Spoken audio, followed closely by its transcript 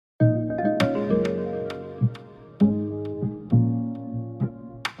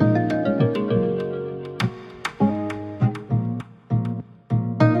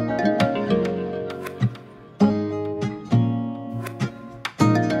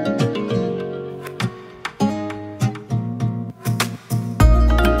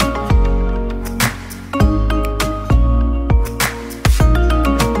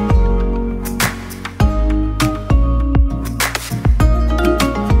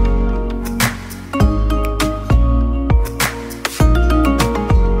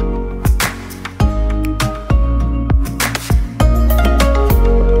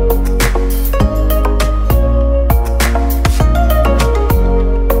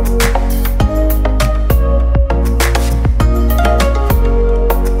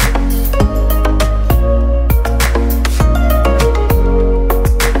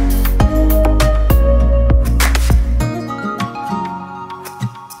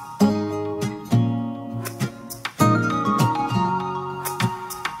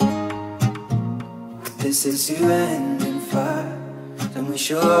this is to end in fire, then we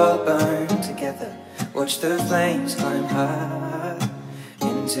shall all burn together. Watch the flames climb high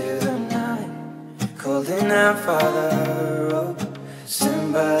into the night, calling out, Father, oh,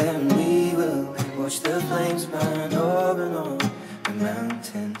 stand by and we will watch the flames burn over and on the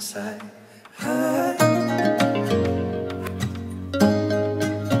mountainside.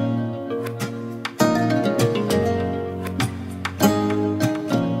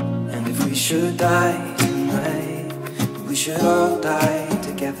 And if we should die tonight, we should all die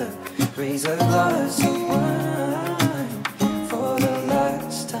together. Raise a glass of wine for the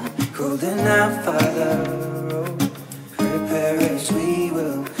last time, calling out, Father, oh, prepare as we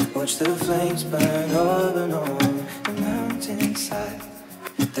will watch the flames burn over and on the mountainside.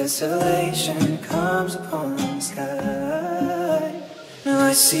 Desolation comes upon the sky. Now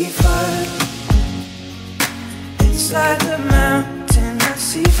I see fire inside the mountain. I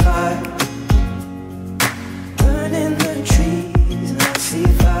see fire burning the trees, and I see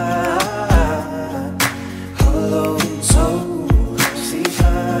fire hollow in soul. I see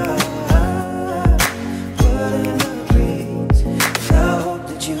fire burning the breeze, and I hope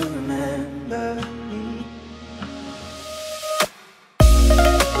that you remember me.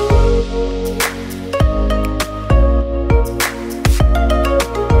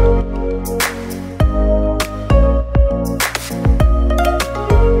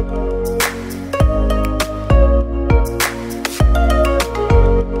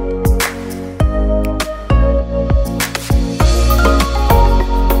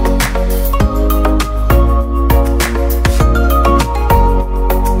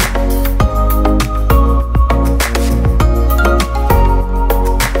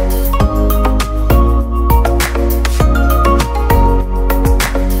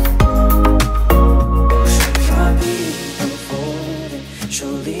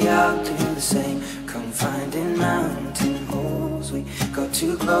 Surely I'll do the same, confined in mountain holes. We got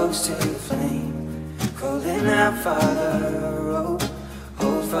too close to the flame, calling out, Father, oh,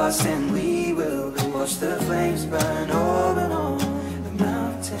 hold fast and we will watch the flames burn over and on the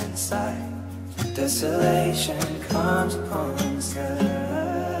mountainside. Desolation comes upon the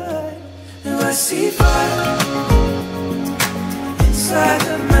sky. Now I see fire inside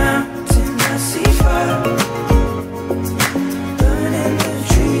the mountain. I see fire burning the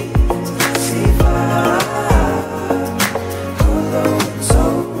trees. I see fire hollow in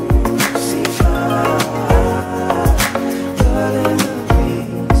soul. I see fire burning the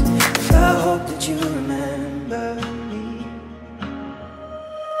breeze, and I hope that you remember me.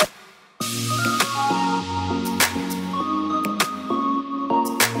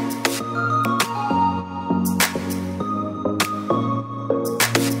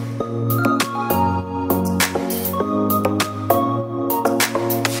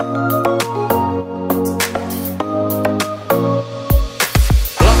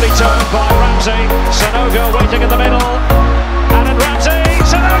 Turn by Ramsey, Sanogo waiting in the middle, and then Ramsey,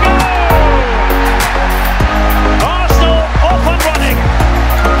 Sanogo! Arsenal off and running.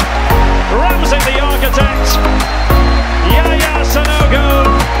 Ramsey the architect, Sanogo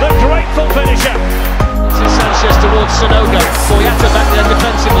the grateful finisher. This is Sanchez towards Sanogo, Boyata back there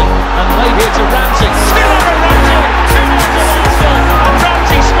defensively, and played here to Ramsey. Still over Ramsey, 2-0 still, and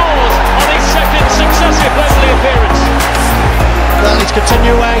Ramsey scores on his second successive Wembley appearance. Well, he's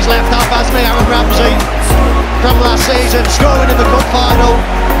continued where he's left off, hasn't he, Aaron Ramsey, from last season, scoring in the cup final,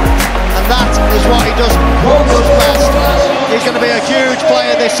 and that is what he does best. He's going to be a huge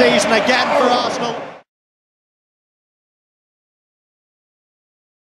player this season again for Arsenal.